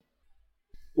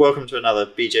Welcome to another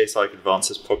BJ Psych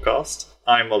Advances podcast.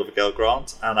 I'm Oliver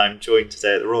Gale-Grant, and I'm joined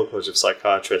today at the Royal College of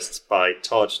Psychiatrists by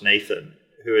Taj Nathan,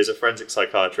 who is a forensic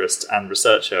psychiatrist and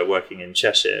researcher working in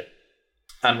Cheshire.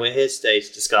 And we're here today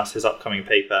to discuss his upcoming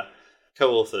paper,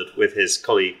 co-authored with his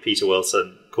colleague Peter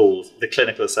Wilson, called The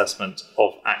Clinical Assessment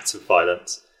of Acts of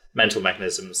Violence, Mental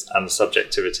Mechanisms and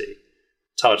Subjectivity.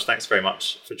 Taj, thanks very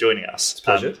much for joining us. It's a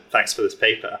pleasure. And thanks for this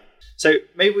paper. So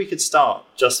maybe we could start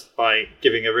just by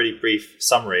giving a really brief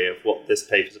summary of what this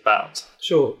paper is about.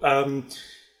 Sure.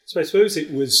 So I suppose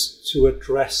it was to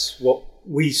address what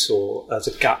we saw as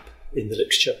a gap in the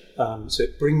literature. So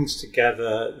it brings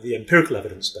together the empirical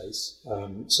evidence base.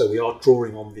 So we are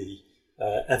drawing on the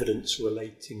evidence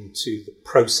relating to the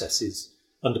processes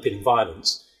underpinning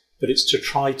violence, but it's to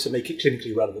try to make it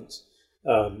clinically relevant.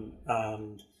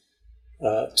 And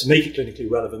to make it clinically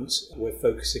relevant, we're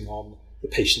focusing on the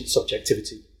patient's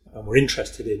subjectivity. And we're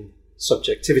interested in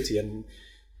subjectivity, and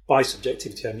by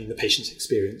subjectivity I mean the patient's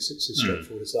experience. It's as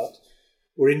straightforward as that.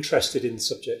 We're interested in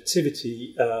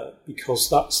subjectivity because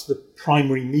that's the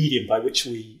primary medium by which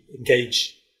we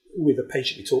engage with a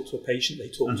patient. We talk to a patient, they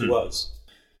talk to us.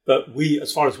 But we,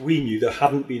 as far as we knew, there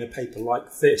hadn't been a paper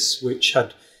like this which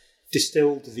had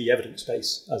distilled the evidence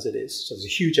base as it is. So there's a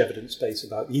huge evidence base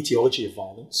about the etiology of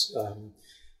violence,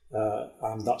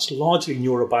 and that's largely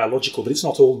neurobiological, but it's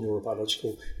not all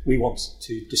neurobiological. We want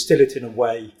to distill it in a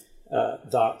way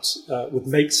that would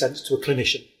make sense to a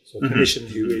clinician. So a clinician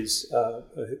who is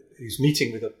who's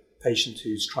meeting with a patient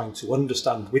who's trying to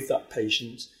understand with that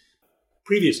patient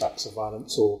previous acts of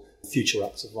violence or future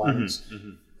acts of violence.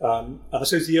 And I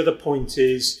suppose the other point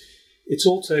is it's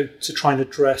also to try and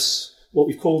address what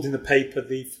we've called in the paper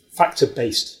the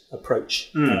factor-based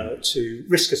approach to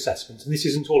risk assessment. And this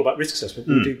isn't all about risk assessment.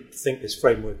 We do think this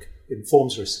framework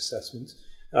informs risk assessment.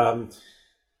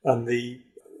 And the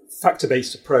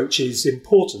factor-based approach is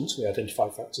important. We identify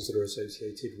factors that are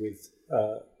associated with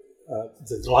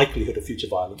the likelihood of future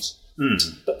violence.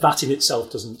 But that in itself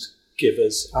doesn't give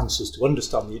us answers to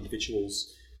understand the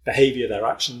individual's behaviour, their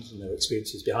actions and their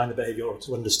experiences behind the behaviour, or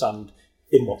to understand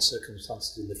in what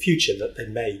circumstances in the future that they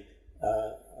may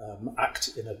act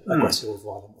in an aggressive or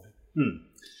violent way.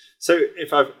 So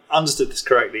if I've understood this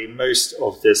correctly, most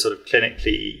of the sort of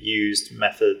clinically used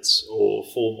methods or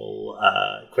formal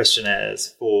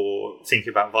questionnaires for thinking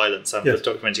about violence and for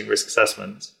documenting risk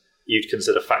assessment, you'd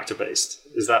consider factor-based.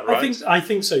 Is that right? I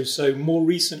think so. So more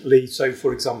recently,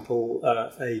 for example,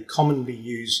 a commonly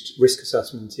used risk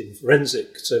assessment in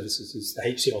forensic services is the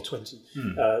HCR20.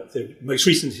 The most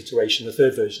recent iteration, the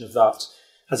third version of that,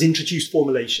 has introduced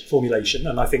formulation,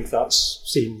 and I think that's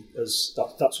seen as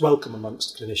that's welcome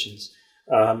amongst clinicians.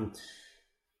 So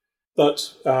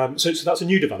that's a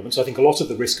new development. So I think a lot of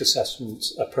the risk assessment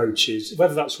approaches,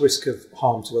 whether that's risk of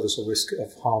harm to others or risk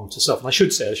of harm to self, and I should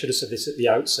have said this at the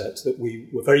outset, that we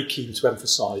were very keen to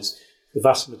emphasise the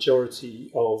vast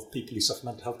majority of people who suffer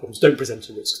mental health problems don't present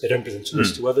a risk. They don't present a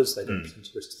risk to others, they don't present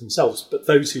a risk to themselves. But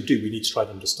those who do, we need to try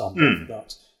and understand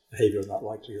that behaviour and that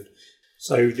likelihood.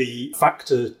 So the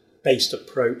factor-based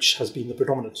approach has been the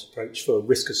predominant approach for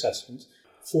risk assessment.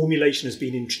 Formulation has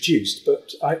been introduced,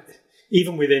 but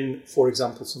even within, for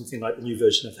example, something like the new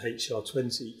version of the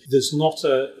HCR20, there's not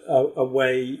a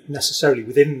way necessarily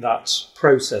within that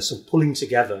process of pulling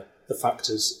together the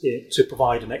factors to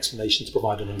provide an explanation, to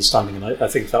provide an understanding. And I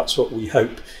think that's what we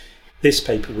hope this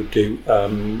paper would do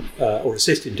or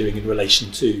assist in doing in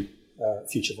relation to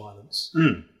future violence.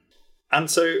 And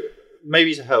so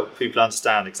maybe to help people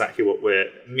understand exactly what we're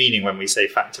meaning when we say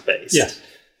factor-based. Yes.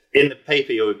 In the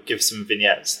paper, you'll give some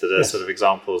vignettes that are sort of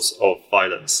examples of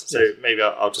violence. So maybe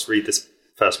I'll just read this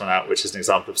first one out, which is an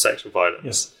example of sexual violence.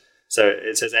 Yes. So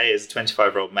it says A is a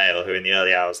 25-year-old male who in the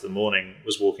early hours of the morning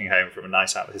was walking home from a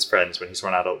night out with his friends when he saw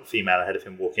an adult female ahead of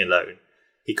him walking alone.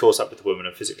 He caught up with the woman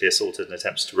and physically assaulted and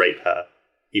attempted to rape her.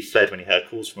 He fled when he heard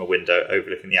calls from a window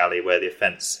overlooking the alley where the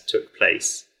offence took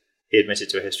place. He admitted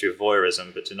to a history of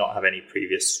voyeurism, but did not have any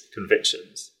previous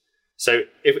convictions. So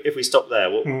if we stop there,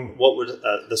 what would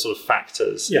the sort of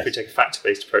factors, if we take a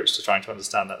factor-based approach to trying to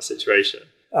understand that situation?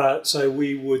 So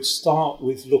we would start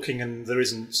with looking, and there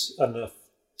isn't enough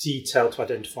detail to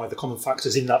identify the common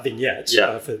factors in that vignette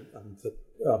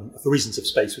for reasons of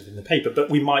space within the paper, but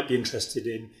we might be interested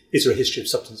in, is there a history of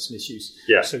substance misuse?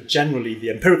 So generally the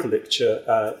empirical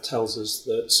literature tells us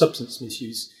that substance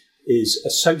misuse is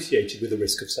associated with the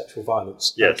risk of sexual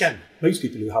violence. Now, again, most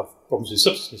people who have problems with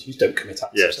substance misuse don't commit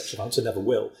acts of sexual violence and never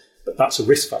will, but that's a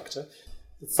risk factor.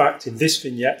 The fact in this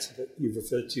vignette that you've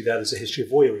referred to there's a history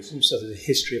of voyeurism, so there's a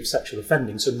history of sexual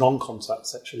offending, so non-contact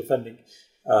sexual offending.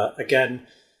 Again,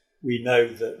 we know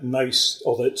that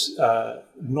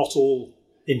not all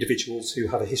individuals who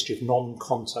have a history of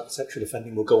non-contact sexual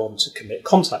offending will go on to commit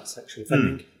contact sexual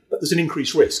offending, but there's an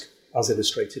increased risk, as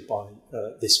illustrated by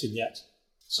this vignette.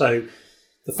 So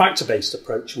the factor-based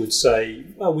approach would say,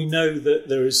 well, we know that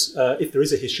there is, if there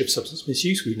is a history of substance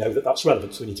misuse, we know that that's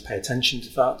relevant, so we need to pay attention to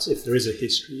that. If there is a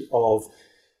history of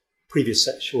previous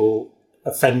sexual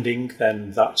offending,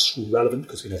 then that's relevant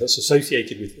because we know that's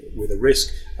associated with a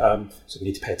risk, so we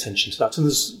need to pay attention to that. And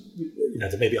there's,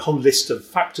 there may be a whole list of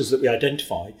factors that we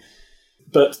identify,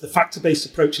 but the factor-based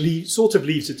approach sort of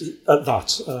leaves it at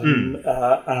that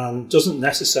and doesn't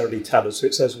necessarily tell us. So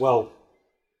it says, well,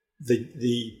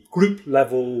 the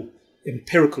group-level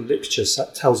empirical literature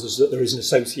tells us that there is an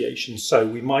association. So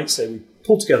we might say we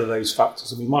pull together those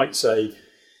factors, and we might say,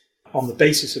 on the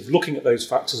basis of looking at those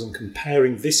factors and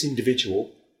comparing this individual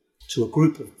to a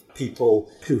group of people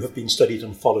who have been studied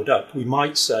and followed up, we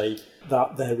might say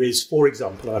that there is, for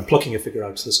example, and I'm plucking a figure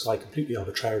out of the sky completely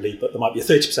arbitrarily, but there might be a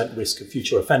 30% risk of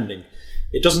future offending.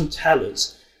 It doesn't tell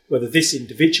us whether this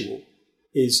individual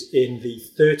is in the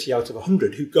 30 out of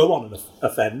 100 who go on and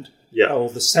offend, or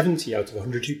the 70 out of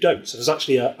 100 who don't. So there's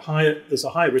actually a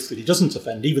higher risk that he doesn't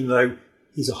offend, even though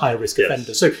he's a higher risk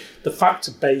offender. So the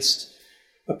factor-based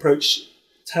approach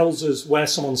tells us where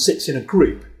someone sits in a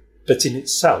group, but in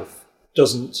itself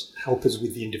doesn't help us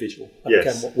with the individual. And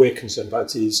again, what we're concerned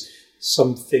about is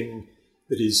something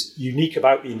that is unique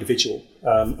about the individual,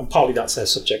 and partly that's their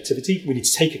subjectivity. We need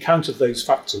to take account of those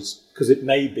factors because it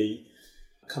may be,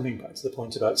 coming back to the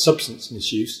point about substance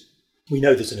misuse, we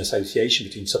know there's an association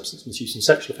between substance misuse and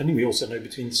sexual offending. We also know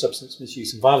between substance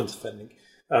misuse and violent offending.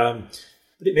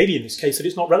 But it may be in this case that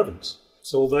it's not relevant.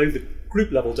 So although the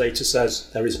group level data says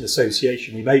there is an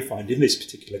association, we may find in this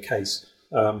particular case,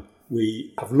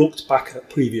 we have looked back at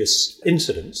previous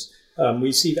incidents,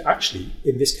 we see that actually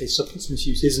in this case substance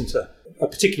misuse isn't a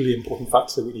particularly important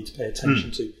factor that we need to pay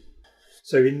attention to.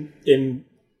 So in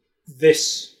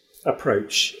this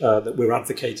approach that we're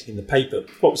advocating in the paper,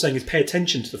 what we're saying is pay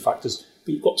attention to the factors,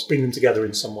 but you've got to bring them together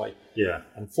in some way.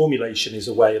 And formulation is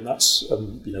a way, and that's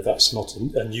that's not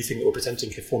a new thing that we're presenting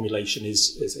here. Formulation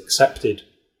is accepted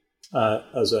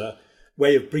as a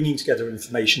way of bringing together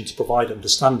information to provide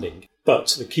understanding.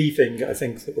 But the key thing I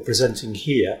think that we're presenting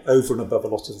here, over and above a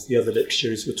lot of the other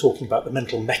literature, is we're talking about the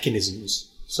mental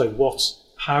mechanisms. So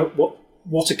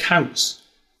what accounts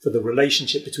for the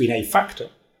relationship between a factor?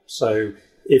 So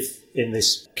if in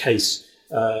this case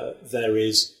there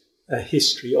is a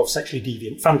history of sexually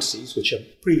deviant fantasies, which are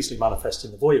previously manifest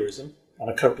in the voyeurism and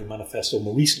are currently manifest or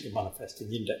more recently manifest in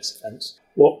the index offence,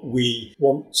 what we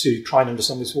want to try and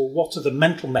understand is, well, what are the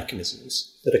mental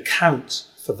mechanisms that account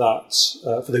for that,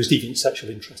 for those deviant sexual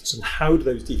interests, and how do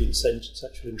those deviant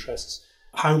sexual interests,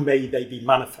 how may they be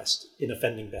manifest in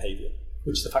offending behaviour,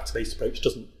 which the factor-based approach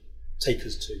doesn't take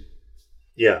us to.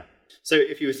 So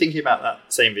if you were thinking about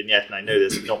that same vignette, and I know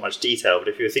there's not much detail, but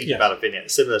if you were thinking about a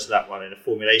vignette similar to that one in a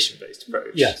formulation-based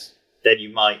approach, then you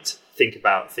might think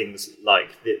about things like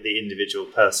the individual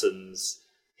person's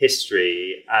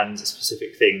history and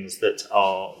specific things that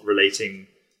are relating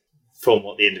from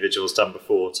what the individual's done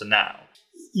before to now.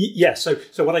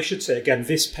 So what I should say, again, in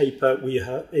this paper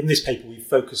we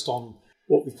focused on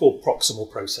what we call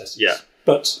proximal processes.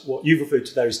 But what you've referred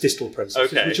to there is distal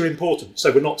processes, which are important.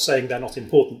 So we're not saying they're not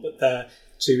important, but they're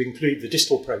to include the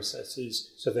distal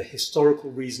processes. So the historical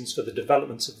reasons for the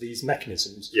development of these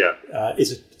mechanisms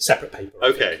is a separate paper.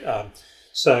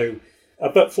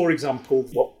 But for example,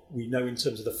 what we know in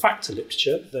terms of the factor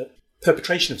literature, that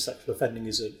perpetration of sexual offending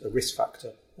is a risk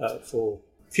factor for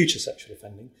future sexual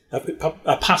offending.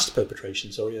 Past perpetration,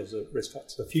 as a risk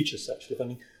factor for future sexual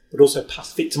offending. But also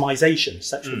past victimisation.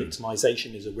 Sexual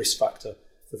victimisation is a risk factor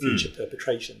for future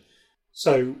perpetration.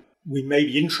 So we may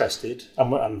be interested,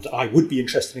 and I would be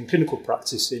interested in clinical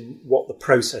practice, in what the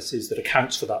process is that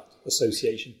accounts for that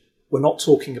association. We're not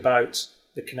talking about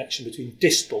the connection between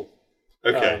distal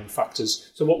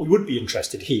factors. So what we would be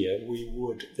interested here,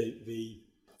 the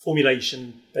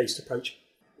formulation-based approach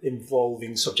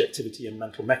involving subjectivity and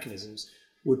mental mechanisms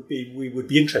we would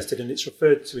be interested, and it's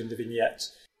referred to in the vignette.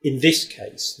 In this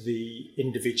case, the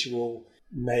individual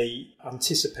may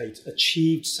anticipate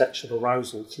achieved sexual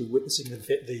arousal through witnessing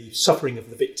the suffering of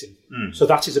the victim. So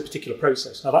that is a particular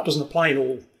process. Now, that doesn't apply in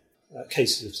all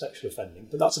cases of sexual offending,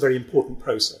 but that's a very important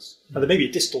process. Now, there may be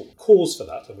a distal cause for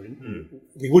that.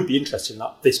 We would be interested in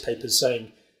that. This paper is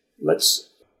saying, let's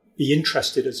be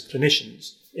interested as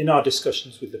clinicians in our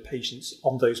discussions with the patients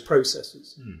on those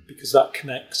processes, because that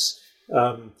connects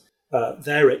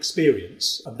their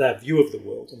experience and their view of the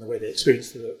world and the way they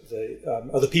experience the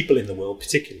other people in the world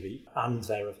particularly, and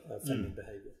their offending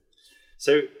behaviour.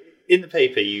 So in the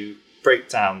paper you break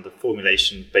down the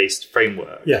formulation-based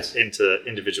framework Yes. into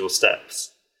individual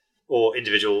steps or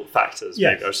individual factors,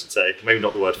 Yes. maybe I should say. Maybe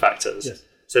not the word factors. Yes.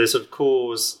 So there's sort of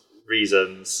cause,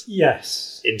 reasons,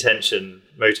 Yes. intention,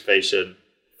 motivation,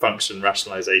 function,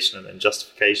 rationalization, and then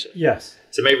justification. Yes.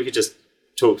 So maybe we could just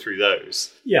talk through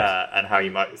those and how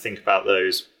you might think about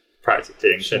those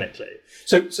practically and clinically.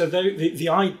 So the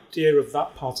idea of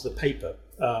that part of the paper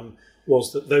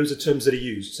was that those are terms that are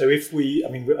used. So I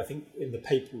think in the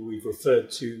paper we've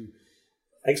referred to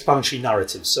explanatory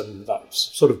narratives, and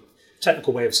that's sort of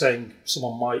technical way of saying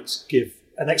someone might give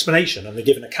an explanation and they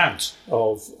give an account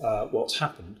of what's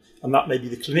happened, and that may be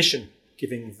the clinician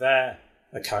giving their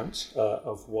account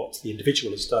of what the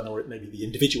individual has done, or it may be the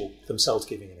individual themselves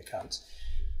giving an account.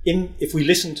 If we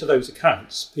listen to those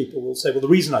accounts, people will say, well, the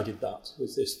reason I did that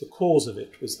was this, the cause of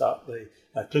it was that the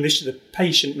clinician, the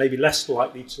patient may be less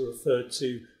likely to refer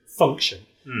to function,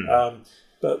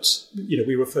 but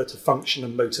we refer to function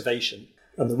and motivation.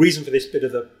 And the reason for this bit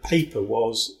of the paper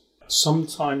was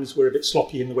sometimes we're a bit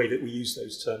sloppy in the way that we use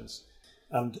those terms.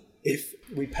 And if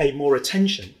we pay more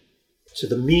attention to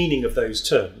the meaning of those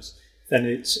terms, then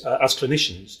it's, as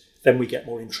clinicians, then we get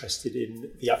more interested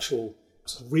in the actual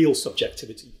real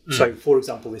subjectivity. So, for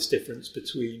example, this difference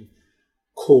between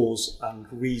cause and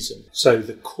reason. So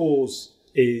the cause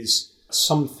is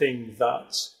something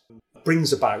that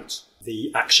brings about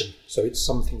the action. So it's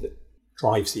something that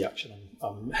drives the action.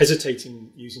 I'm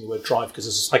hesitating using the word drive because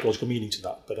there's a psychological meaning to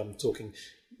that, but I'm talking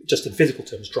just in physical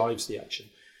terms, drives the action.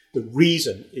 The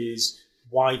reason is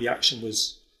why the action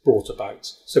was brought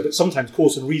about. So, but sometimes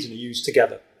cause and reason are used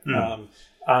together.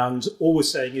 And all we're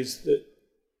saying is that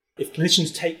if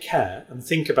clinicians take care and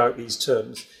think about these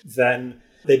terms, then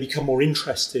they become more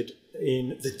interested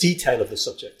in the detail of the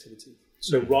subjectivity.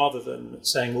 So rather than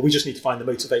saying, well, we just need to find the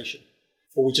motivation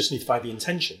or we just need to find the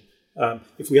intention,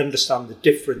 if we understand the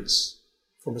difference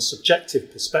from a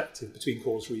subjective perspective between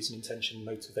cause, reason, intention,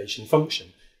 motivation,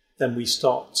 function, then we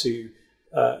start to,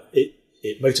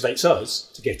 it motivates us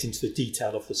to get into the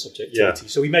detail of the subjectivity.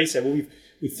 So we may say, well,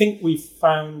 we think we've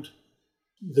found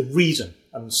the reason.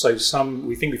 And so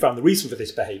we think we found the reason for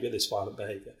this behaviour, this violent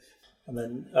behaviour. And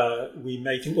then we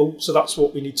may think, oh, so that's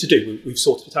what we need to do. We've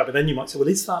sorted it out. But then you might say, well,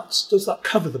 does that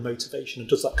cover the motivation and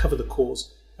does that cover the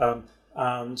cause?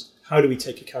 And how do we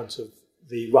take account of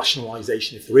the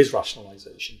rationalisation, if there is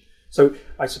rationalisation? So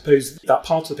I suppose that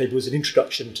part of the paper was an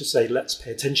introduction to say, let's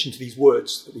pay attention to these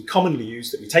words that we commonly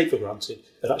use, that we take for granted,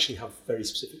 that actually have very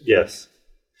specific meaning. Yes.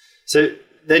 So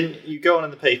then you go on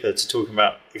in the paper to talk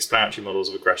about explanatory models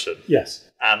of aggression. Yes.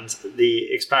 And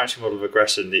the explanatory model of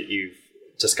aggression that you've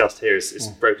discussed here is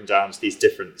broken down to these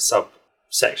different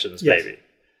subsections, maybe.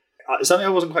 Something I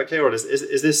wasn't quite clear on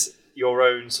is this your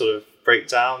own sort of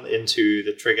breakdown into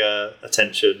the trigger,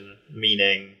 attention,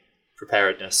 meaning,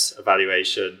 preparedness,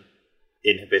 evaluation,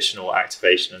 inhibition or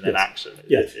activation, and then action?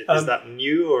 Yes. Is that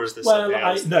new, or is this something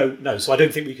else? No. So I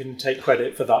don't think we can take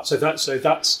credit for that. So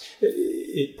that's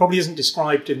it probably isn't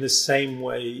described in the same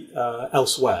way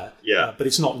elsewhere, but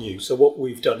it's not new. So what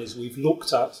we've done is we've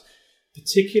looked at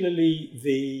particularly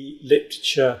the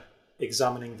literature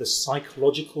examining the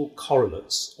psychological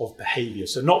correlates of behaviour.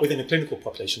 So not within a clinical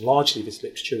population. Largely this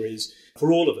literature is,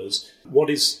 for all of us, what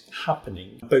is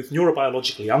happening both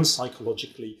neurobiologically and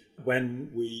psychologically when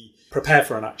we prepare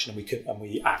for an action and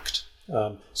we act.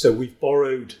 So we've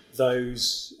borrowed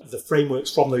the frameworks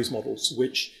from those models,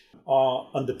 which are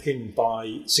underpinned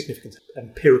by significant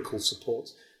empirical support.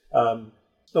 But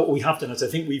what we have done is I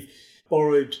think we've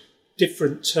borrowed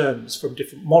different terms from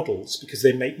different models because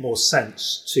they make more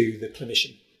sense to the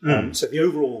clinician. So the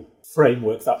overall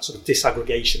framework, that sort of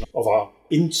disaggregation of our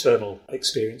internal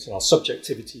experience and our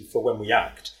subjectivity for when we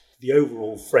act, the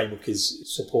overall framework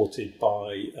is supported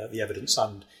by the evidence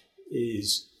and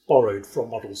is borrowed from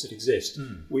models that exist.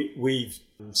 We've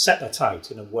set that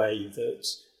out in a way that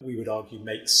we would argue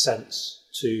makes sense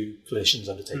to clinicians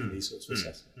undertaking these sorts of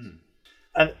assessments.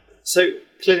 And so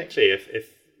clinically,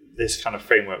 if this kind of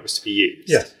framework was to be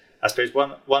used, I suppose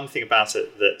one thing about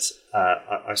it that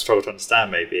I struggle to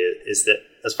understand maybe is that,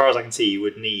 as far as I can see, you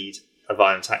would need a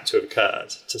violent act to have occurred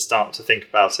to start to think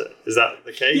about it. Is that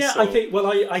the case? Yeah, I think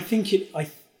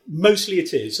mostly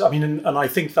it is. I mean, and I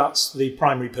think that's the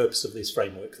primary purpose of this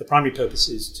framework. The primary purpose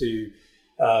is to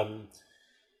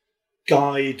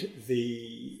guide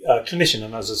the clinician,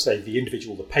 and as I say, the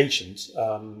individual, the patient,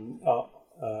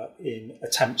 in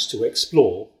attempts to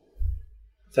explore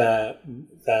their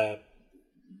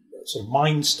sort of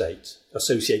mind state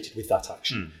associated with that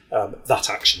action.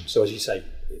 So as you say,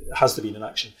 has there been an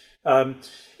action?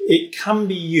 It can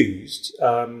be used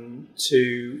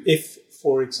if,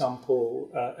 for example,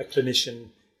 a clinician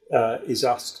is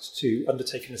asked to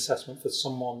undertake an assessment for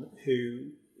someone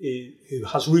who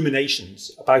has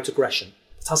ruminations about aggression,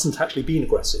 but hasn't actually been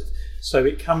aggressive. So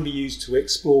it can be used to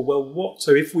explore,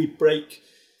 so if we break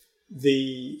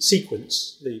the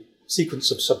sequence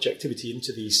of subjectivity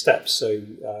into these steps, so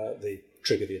the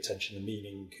trigger, the attention, the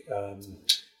meaning,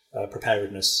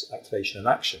 preparedness, activation, and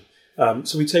action.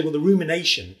 So we'd say, well, the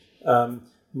rumination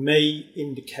may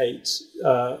indicate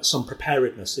some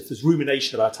preparedness. If there's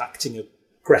rumination about acting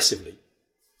aggressively,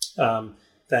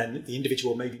 then the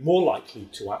individual may be more likely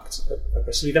to act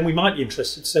aggressively. Then we might be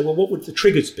interested to say, well, what would the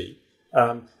triggers be?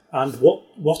 And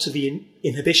what are the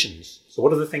inhibitions? So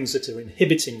what are the things that are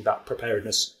inhibiting that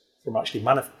preparedness from actually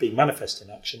being manifest in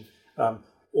action?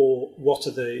 Or what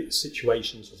are the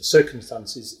situations or the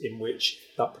circumstances in which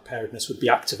that preparedness would be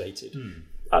activated?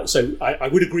 So I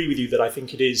would agree with you that I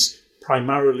think it is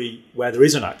primarily where there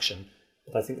is an action,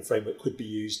 but I think the framework could be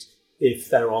used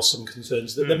if there are some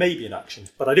concerns that there may be an action.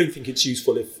 But I don't think it's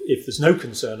useful if there's no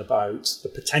concern about the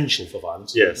potential for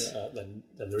violence. Yes. Then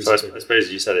there is. So I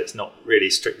suppose you said it's not really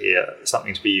strictly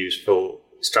something to be used for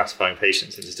stratifying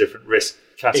patients into different risk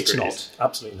categories. It's not,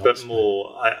 absolutely not. But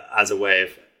more as a way of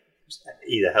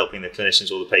either helping the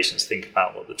clinicians or the patients think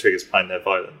about what the triggers behind their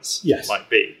violence might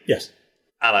be. Yes.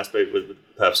 And I suppose the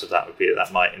purpose of that would be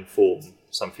that might inform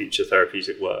some future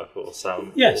therapeutic work or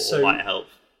might help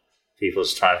people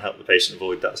to try and help the patient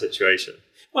avoid that situation.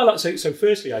 Well, so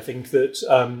firstly, I think that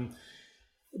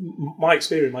my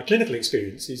clinical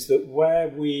experience is that where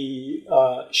we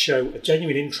show a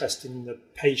genuine interest in the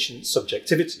patient's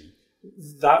subjectivity,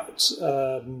 that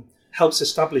helps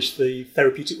establish the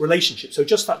therapeutic relationship. So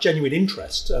just that genuine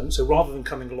interest. So rather than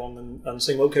coming along and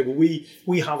saying, okay, well,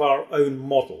 we have our own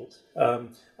model,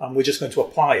 and we're just going to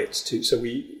apply it to. So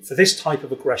for this type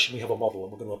of aggression, we have a model,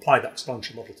 and we're going to apply that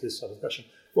explanatory model to this type of aggression.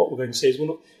 What we're going to say is, well,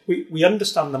 look, we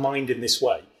understand the mind in this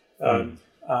way, and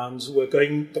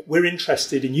we're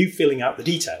interested in you filling out the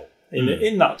detail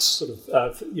in that sort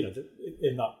of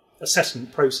in that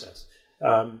assessment process,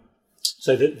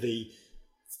 so that the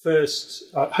first,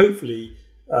 hopefully,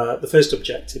 the first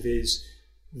objective is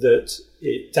that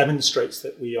it demonstrates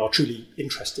that we are truly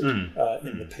interested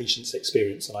in the patient's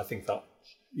experience, and I think that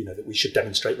that we should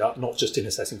demonstrate that not just in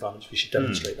assessing violence, we should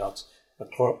demonstrate that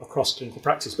across clinical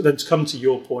practice. But then to come to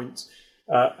your point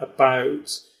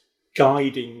about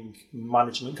guiding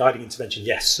management, guiding intervention,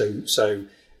 yes. So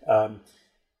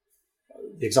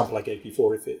the example I gave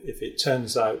before, if it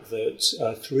turns out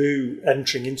that through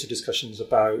entering into discussions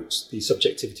about the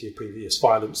subjectivity of previous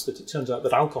violence, that it turns out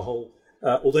that alcohol,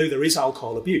 although there is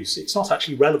alcohol abuse, it's not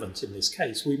actually relevant in this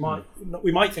case. We might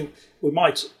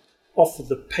offer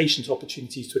the patient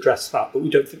opportunities to address that, but we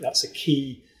don't think that's a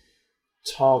key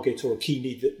target or a key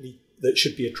need that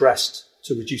should be addressed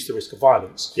to reduce the risk of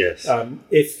violence. Yes. In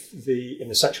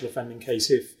the sexual offending case,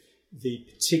 if the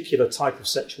particular type of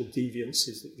sexual deviance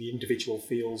is that the individual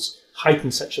feels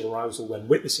heightened sexual arousal when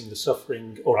witnessing the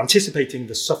suffering or anticipating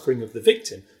the suffering of the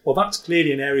victim, well, that's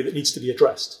clearly an area that needs to be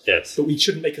addressed. Yes. But we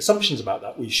shouldn't make assumptions about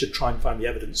that. We should try and find the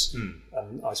evidence.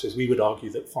 And I suppose we would argue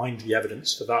that find the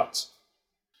evidence for that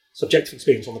subjective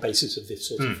experience on the basis of this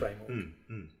sort of framework.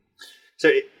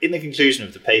 So in the conclusion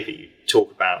of the paper, you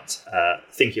talk about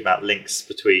thinking about links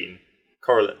between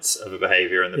correlates of a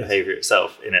behaviour and the behaviour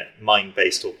itself in a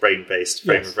mind-based or brain-based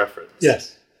frame of reference.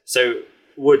 Yes. So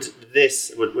would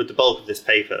the bulk of this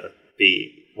paper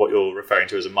be what you're referring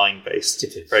to as a mind-based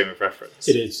frame of reference?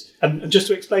 It is. And just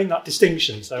to explain that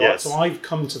distinction, so I've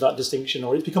come to that distinction,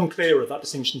 or it's become clearer, that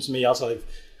distinction to me as I've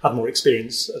had more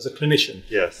experience as a clinician.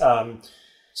 Yes.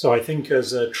 So I think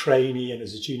as a trainee and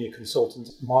as a junior consultant,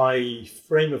 my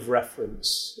frame of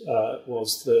reference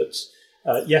was that,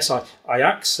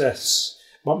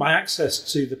 my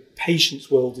access to the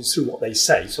patient's world is through what they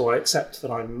say. So I accept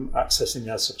that I'm accessing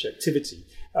their subjectivity,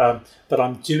 but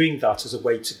I'm doing that as a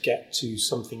way to get to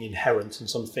something inherent and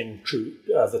something true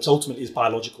that ultimately is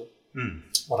biological.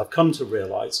 What I've come to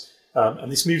realise, and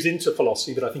this moves into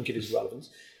philosophy, but I think it is relevant,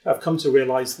 I've come to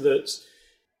realise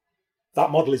that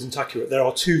model isn't accurate. There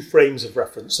are two frames of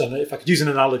reference. And if I could use an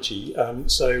analogy,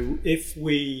 so if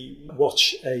we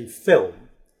watch a film,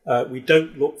 we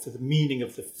don't look for the meaning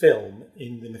of the film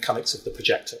in the mechanics of the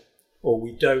projector, or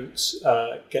we don't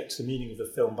get to the meaning of the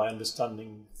film by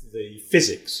understanding the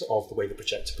physics of the way the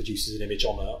projector produces an image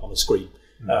on a screen.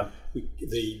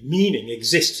 The meaning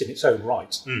exists in its own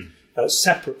right,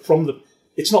 separate from the...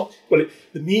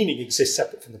 the meaning exists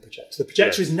separate from the projector. The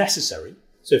projector is necessary.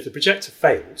 So if the projector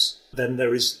fails, then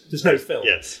there's no film.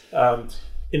 Yes.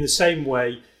 In the same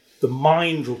way, the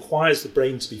mind requires the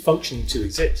brain to be functioning to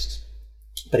exist,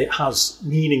 but it has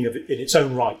meaning in its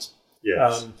own right.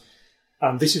 Yes.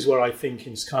 And this is where I think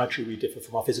in psychiatry we differ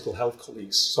from our physical health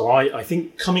colleagues. So I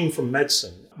think coming from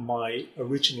medicine, my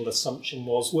original assumption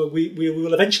was, well, we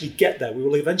will eventually get there. We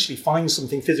will eventually find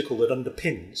something physical that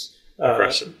underpins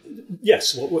aggression.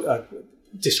 Yes,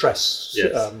 distress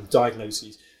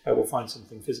diagnoses. We'll find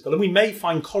something physical. And we may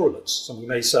find correlates. And we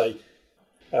may say,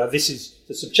 this is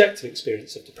the subjective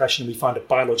experience of depression, and we find a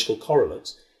biological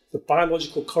correlate. The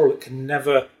biological correlate can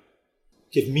never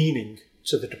give meaning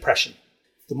to the depression.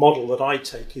 The model that I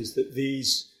take is that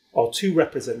these are two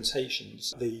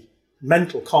representations. The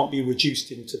mental can't be reduced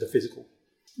into the physical.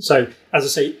 So, as I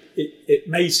say, it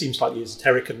may seem slightly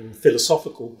esoteric and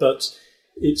philosophical, but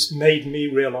it's made me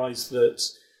realise that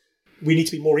we need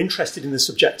to be more interested in the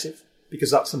subjective,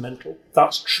 because that's the mental.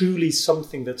 That's truly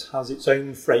something that has its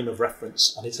own frame of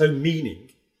reference and its own meaning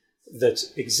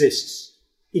that exists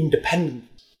independent.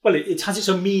 Well, it has its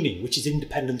own meaning, which is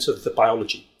independent of the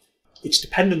biology. It's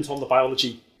dependent on the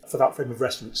biology for that frame of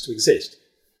reference to exist.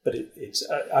 But it's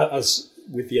as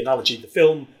with the analogy of the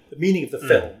film, the meaning of the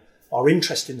film, our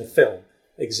interest in the film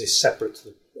exists separate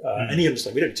to any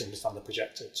understanding. We don't need to understand the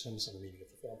projector to understand the meaning of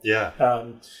the film. Yeah.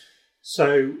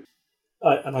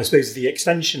 And I suppose the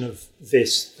extension of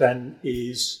this then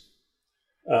is,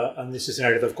 and this is an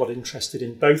area that I've got interested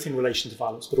in, both in relation to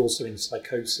violence, but also in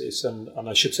psychosis. And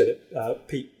I should say that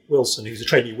Pete Wilson, who's a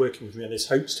trainee working with me on this,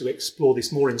 hopes to explore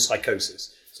this more in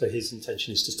psychosis. So his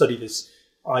intention is to study this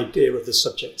idea of the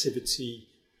subjectivity,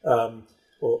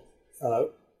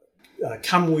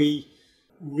 can we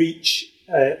reach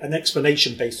an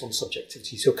explanation based on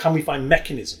subjectivity? So can we find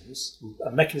mechanisms?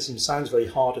 A mechanism sounds very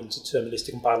hard and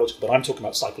deterministic and biological, but I'm talking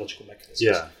about psychological mechanisms.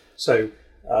 Yeah. So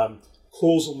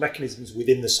causal mechanisms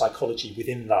within the psychology,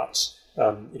 within that,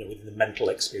 within the mental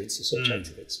experience, the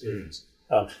subjective experience.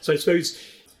 So I suppose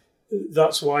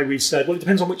that's why we said, well, it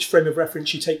depends on which frame of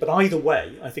reference you take. But either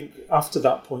way, I think after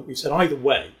that point, we've said either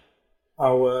way,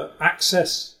 our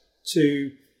access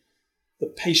to the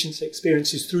patient's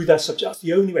experiences through their that's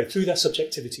the only way, through their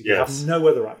subjectivity. We have no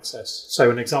other access.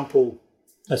 So an example,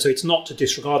 so it's not to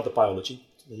disregard the biology,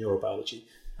 the neurobiology.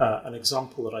 An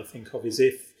example that I think of is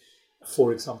if,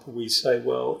 for example, we say,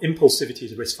 well, impulsivity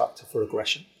is a risk factor for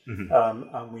aggression.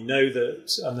 And we know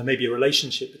that, and there may be a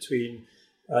relationship between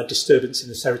disturbance in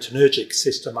the serotonergic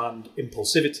system and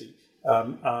impulsivity.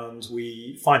 And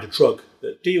we find a drug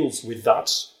that deals with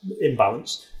that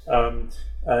imbalance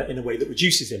in a way that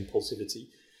reduces impulsivity.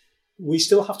 We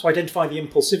still have to identify the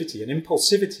impulsivity, and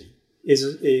impulsivity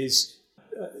is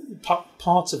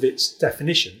part of its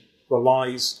definition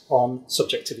relies on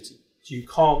subjectivity. You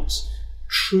can't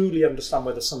truly understand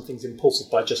whether something's impulsive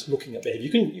by just looking at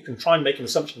behaviour. You can try and make an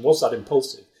assumption, was that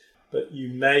impulsive? But you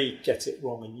may get it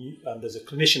wrong, and as a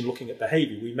clinician looking at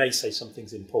behaviour, we may say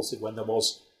something's impulsive when there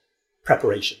was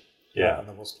preparation and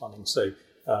there was planning. So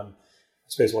I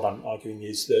suppose what I'm arguing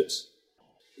is that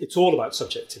it's all about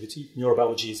subjectivity.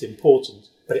 Neurobiology is important,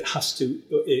 but it has to.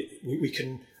 We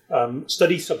can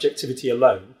study subjectivity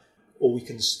alone, or we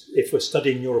can, if we're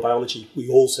studying neurobiology, we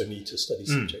also need to study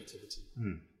subjectivity.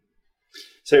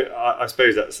 So I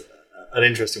suppose that's an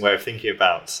interesting way of thinking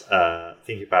about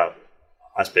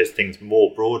I suppose things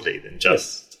more broadly than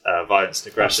just violence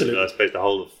and aggression. Absolutely. I suppose the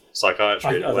whole of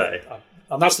psychiatry in a way.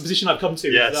 And that's the position I've come to.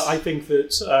 Yes. I think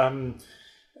that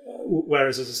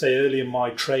whereas, as I say, early in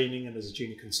my training and as a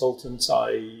junior consultant,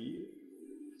 I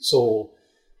saw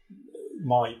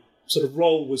my sort of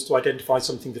role was to identify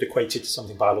something that equated to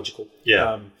something biological.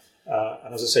 And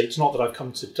as I say, it's not that I've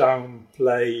come to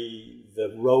downplay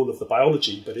the role of the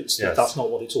biology, but it's that's not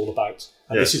what it's all about.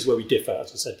 And this is where we differ,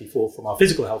 as I said before, from our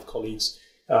physical health colleagues.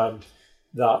 And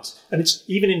it's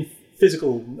even in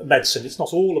physical medicine, it's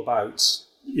not all about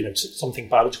something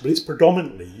biological, but it's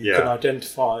predominantly you can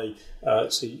identify.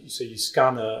 So you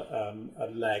scan a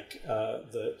leg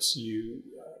that you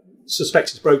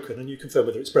suspect is broken, and you confirm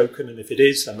whether it's broken, and if it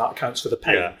is, then that accounts for the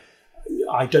pain.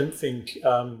 I don't think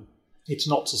it's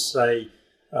not to say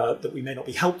that we may not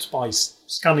be helped by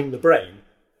scanning the brain,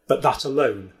 but that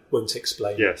alone won't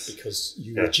explain because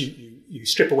you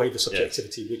strip away the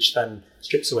subjectivity, which then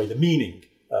strips away the meaning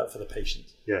for the patient.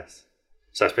 Yes.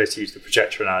 So I suppose to use the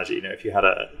projector analogy, if you had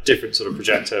a different sort of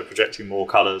projector projecting more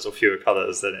colours or fewer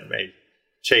colours, then it may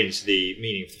change the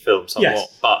meaning of the film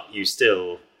somewhat, but you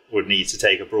still would need to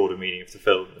take a broader meaning of the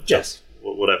film than just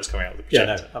whatever's coming out of the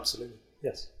projector. Yeah, no, absolutely.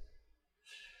 Yes.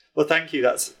 Well, thank you.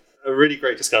 That's a really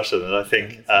great discussion, and I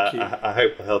think I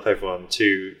hope will help everyone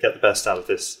to get the best out of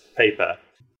this paper.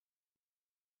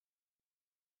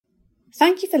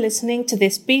 Thank you for listening to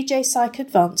this BJ Psych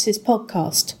Advances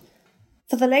podcast.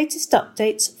 For the latest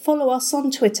updates, follow us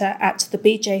on Twitter @the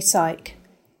BJ Psych.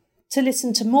 To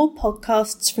listen to more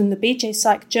podcasts from the BJ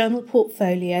Psych Journal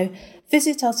portfolio,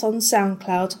 visit us on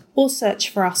SoundCloud or search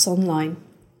for us online.